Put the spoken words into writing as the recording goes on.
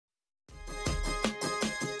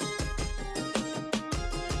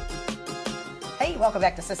Welcome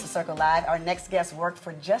back to Sister Circle Live. Our next guest worked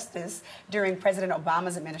for justice during President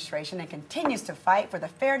Obama's administration and continues to fight for the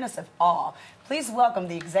fairness of all. Please welcome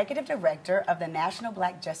the Executive Director of the National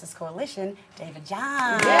Black Justice Coalition, David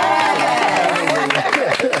John.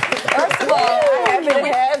 Yes. First of all, happy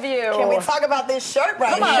to have you. Can we talk about this shirt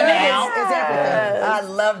right Come on here? now. It's everything. I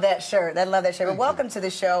love that shirt. I love that shirt. But welcome to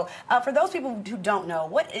the show. For those people who don't know,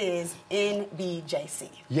 what is NBJC?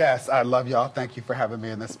 Yes, I love y'all. Thank you for having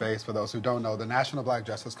me in this space. For those who don't know, the National Black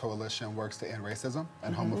Justice Coalition works to end racism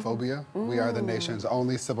and homophobia. We are the nation's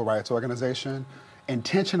only civil rights organization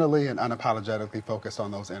intentionally and unapologetically focused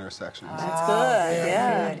on those intersections. That's good.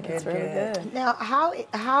 Yeah, Good, that's really good. Now,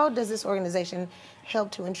 how does this organization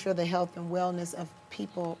help to ensure the health and wellness of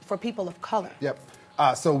people of color? Yep.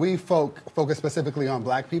 So we focus specifically on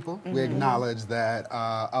black people. We acknowledge that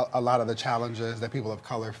a lot of the challenges that people of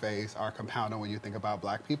color face are compounded when you think about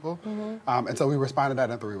black people. And so we respond to that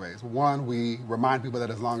in three ways. One, we remind people that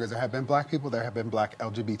as long as there have been black people, there have been black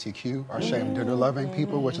LGBTQ, or shame gender-loving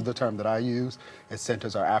people, which is the term that I use. It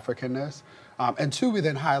centers our Africanness. And two, we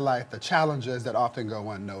then highlight the challenges that often go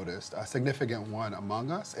unnoticed. A significant one among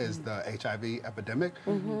us is the HIV epidemic,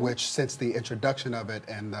 which since the introduction of it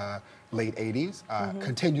in the late 80s,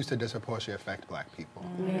 continues to disproportionately affect black people.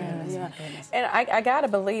 Yeah. And I got to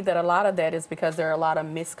believe that a lot of that is because there are a lot of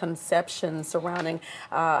misconceptions surrounding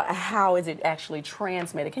how is it actually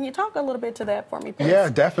transmitted. Can you talk a little bit to that for me, please? Yeah,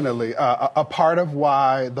 definitely. A part of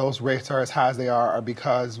why those rates are as high as they are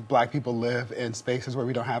because black people live in spaces where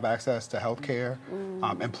we don't have access to health care,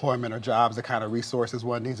 employment, or jobs, the kind of resources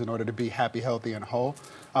one needs in order to be happy, healthy, and whole.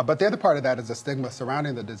 But the other part of that is the stigma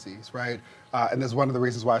surrounding the disease, right? And that's one of the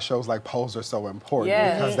reasons why shows like Pose are so important,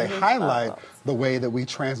 because they highlight the way that we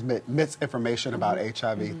transmit misinformation about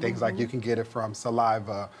HIV. Things like you can get it from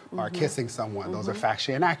saliva or kissing someone. Those are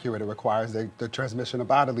factually inaccurate. It requires the transmission of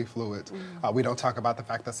bodily fluids. We don't talk about the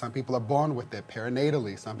fact that some people are born with it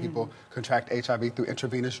perinatally. Some people contract HIV through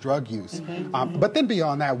intravenous drug use. But then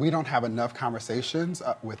beyond that, we don't have enough conversations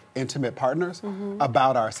with intimate partners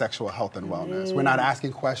about our sexual health and wellness. We're not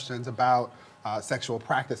asking questions about sexual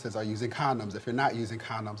practices. Are you using condoms? If you're not using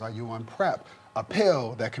condoms, are you on PrEP? A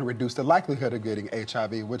pill that can reduce the likelihood of getting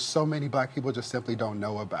HIV, which so many black people just simply don't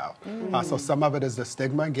know about. So some of it is the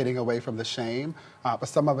stigma, getting away from the shame, but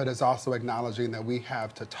some of it is also acknowledging that we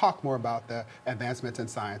have to talk more about the advancements in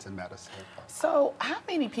science and medicine. So how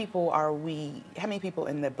many people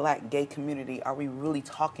in the black gay community are we really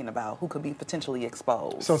talking about who could be potentially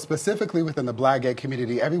exposed? So specifically within the black gay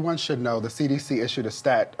community, everyone should know the CDC issued a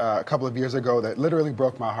stat a couple of years ago that literally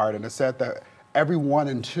broke my heart, and it said that every 1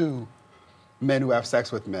 in 2 men who have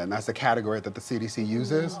sex with men, that's the category that the CDC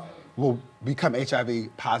uses, will become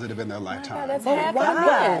HIV positive in their lifetime. That's half of Why?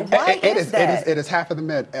 men. Why is that? It is half of the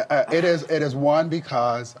men. It is one,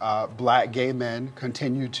 because black gay men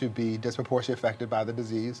continue to be disproportionately affected by the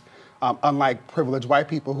disease. Unlike privileged white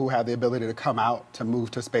people who have the ability to come out, to move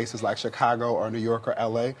to spaces like Chicago or New York or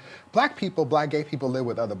LA, black gay people live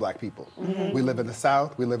with other black people. We live in the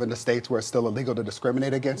South, we live in the states where it's still illegal to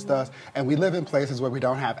discriminate against us, and we live in places where we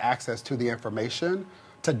don't have access to the information,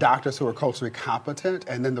 to doctors who are culturally competent,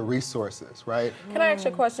 and then the resources, right? Can I ask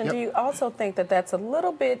you a question? Yep. Do you also think that that's a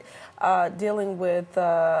little bit dealing with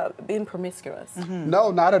being promiscuous?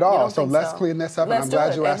 No, not at all. So think let's so? clean this up, Let's and do I'm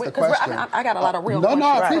glad it. you And asked the 'cause question. I got a lot of real No, questions.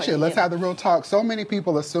 I appreciate it. Let's Yeah. have the real talk. So many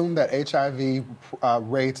people assume that HIV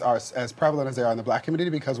rates are as prevalent as they are in the black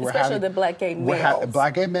community because we're Especially having... the black gay males.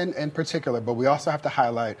 Black gay men in particular, but we also have to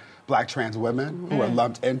highlight black trans women who are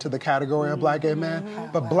lumped into the category of black gay men.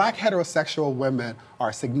 But black heterosexual women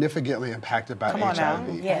are significantly impacted by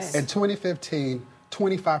HIV. Yes. In 2015,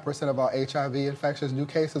 25% of all HIV infections, new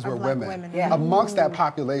cases, were black women. women. Yeah. Amongst that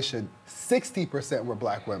population, 60% were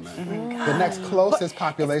black women. The next closest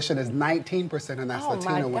population is 19%, and that's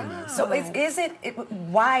Latino women. So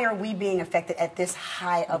why are we being affected at this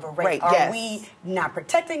high of a rate? Right, Are yes. we not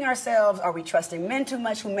protecting ourselves? Are we trusting men too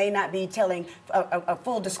much who may not be telling a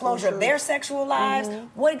full disclosure of their sexual lives?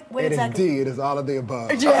 What It is exactly? D, it is all of the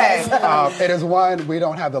above. Yes. It is one, we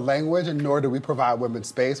don't have the language, and nor do we provide women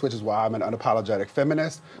space, which is why I'm an unapologetic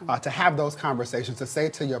feminist, to have those conversations, to say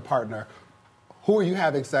to your partner, who are you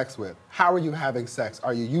having sex with? How are you having sex?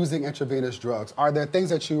 Are you using intravenous drugs? Are there things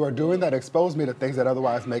that you are doing that expose me to things that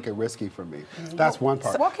otherwise make it risky for me? That's one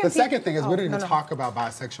part. The second thing is we don't even talk about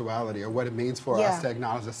bisexuality or what it means for us to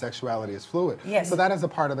acknowledge that sexuality is fluid. Yes. So that is a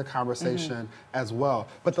part of the conversation as well.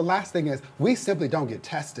 But the last thing is we simply don't get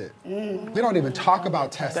tested. We don't even talk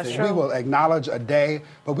about testing. We will acknowledge a day,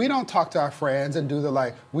 but we don't talk to our friends and do the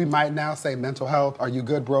we might now say mental health. Are you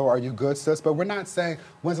good, bro? Are you good, sis? But we're not saying,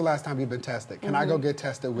 when's the last time you've been tested? Can I go get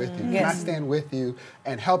tested with you? Can I stand with you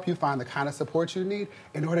and help you find the kind of support you need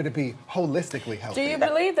in order to be holistically healthy? Do you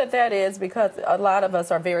believe that that is because a lot of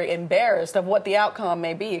us are very embarrassed of what the outcome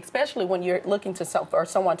may be, especially when you're looking to for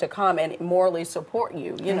someone to come and morally support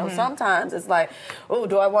you? You know, sometimes it's like, oh,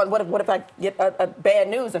 do I want? What if I get a bad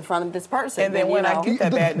news in front of this person? And then when I get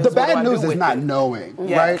that bad news, the bad news is not knowing,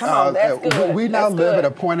 right? Come on, that's good. We now That's live good.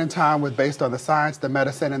 at a point in time with, based on the science, the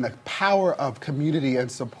medicine, and the power of community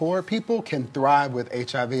and support, people can thrive with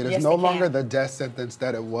HIV. It is Yes, no they longer can. the death sentence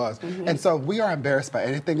that it was. And so we are embarrassed by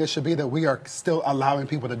anything. It should be that we are still allowing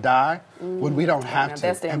people to die when we don't have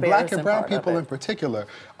that's to. the And black and embarrassing brown part of people it. in particular.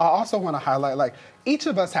 I also want to highlight, like, each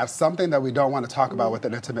of us have something that we don't want to talk about with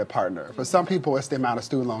an intimate partner. For some people, it's the amount of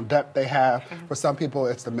student loan debt they have. For some people,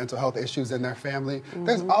 it's the mental health issues in their family.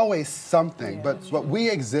 There's always something, but we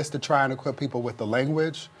exist to try and equip people with the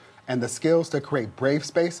language and the skills to create brave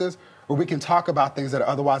spaces where we can talk about things that are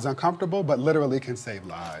otherwise uncomfortable, but literally can save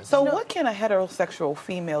lives. So what can a heterosexual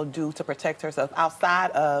female do to protect herself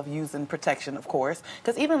outside of using protection, of course?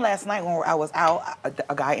 Because even last night when I was out,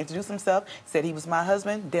 a guy introduced himself, said he was my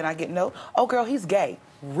husband. Then I get oh, girl, he's gay.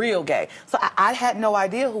 Real gay. So I had no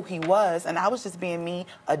idea who he was, and I was just being me,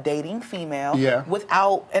 a dating female. Yeah.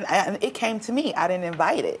 Without, and it came to me. I didn't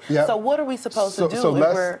invite it. Yep. So what are we supposed to do? So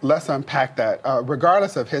if let's unpack that.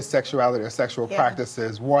 Regardless of his sexuality or sexual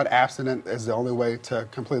practices, one, abstinent is the only way to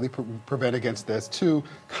completely prevent against this. Two,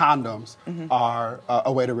 condoms are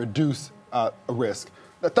a way to reduce risk.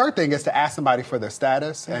 The third thing is to ask somebody for their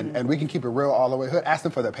status, and we can keep it real all the way. Ask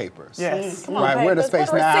them for their papers. Yes. Come on, Right, we're in a papers.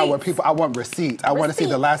 space What are now where receipts? I want receipts. I want to see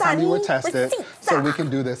the last time you were tested Receipts. so we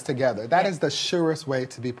can do this together. That is the surest way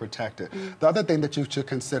to be protected. The other thing that you should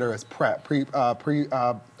consider is PrEP,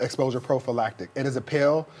 pre-exposure prophylactic. It is a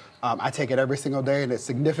pill. I take it every single day, and it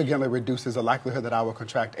significantly reduces the likelihood that I will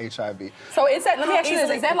contract HIV. So is that, let me ask you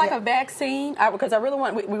this, is that like a vaccine? Because I really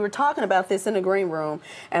want, we were talking about this in the green room,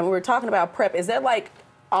 and we were talking about PrEP. Is that like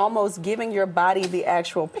almost giving your body the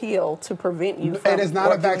actual pill to prevent you from... It is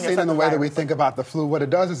not a giving vaccine yourself in the the way that we virus. think about the flu. What it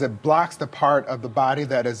does is it blocks the part of the body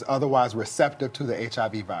that is otherwise receptive to the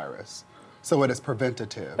HIV virus. So it is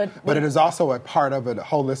preventative. But it is also a part of a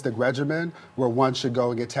holistic regimen where one should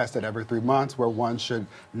go and get tested every 3 months, where one should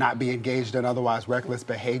not be engaged in otherwise reckless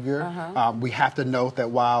behavior. We have to note that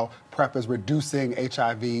while PrEP is reducing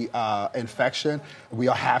HIV infection, we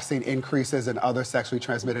have seen increases in other sexually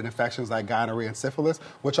transmitted infections like gonorrhea and syphilis,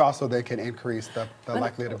 which also then can increase the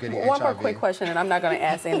likelihood of getting HIV. One more quick question, and I'm not going to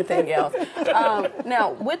ask anything else.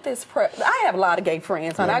 Now, with this PrEP, I have a lot of gay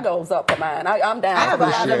friends, and I goes up for mine. I'm down. I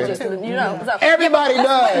appreciate it. Just, you know, so, Everybody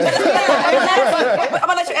does. I'm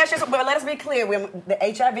gonna let you answer this, but let us be clear: the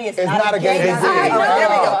HIV is It's not a gay disease. There we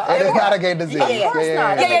go. It is not a gay disease. Of course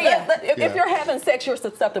not. If Yeah. you're having sex, you're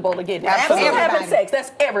susceptible to getting it. Absolutely. If you're having sex,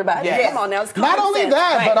 that's everybody. Yes. Come on now. It's Not common only sense.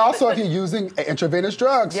 that, Right. but also if you're using intravenous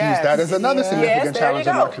drugs, Yes. that is another significant Yes, there challenge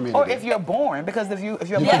you in our go. community. Or if you're born, because if your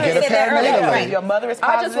can mother get it is parental. if your mother is I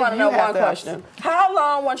positive, just want to know you have one to- question. How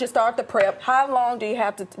long, once you start the PrEP, how long do you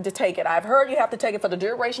have to take it? I've heard you have to take it for the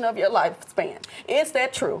duration of your lifespan. Is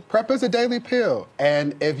that true? PrEP is a daily pill,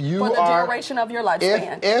 and if you For the are duration of your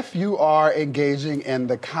lifespan? if you are engaging in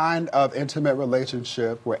the kind of intimate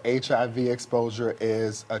relationship where HIV exposure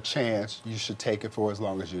is a chance, you should take it for as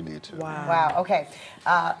long as you need to. Wow. Okay.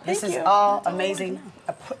 This is you. all amazing,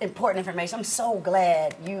 important information. I'm so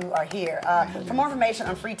glad you are here. For more information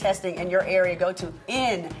on free testing in your area, go to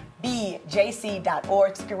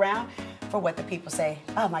nbjc.org. Stick around for what the people say.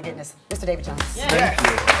 Oh my goodness, Mr. David Jones. Thank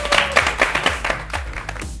you.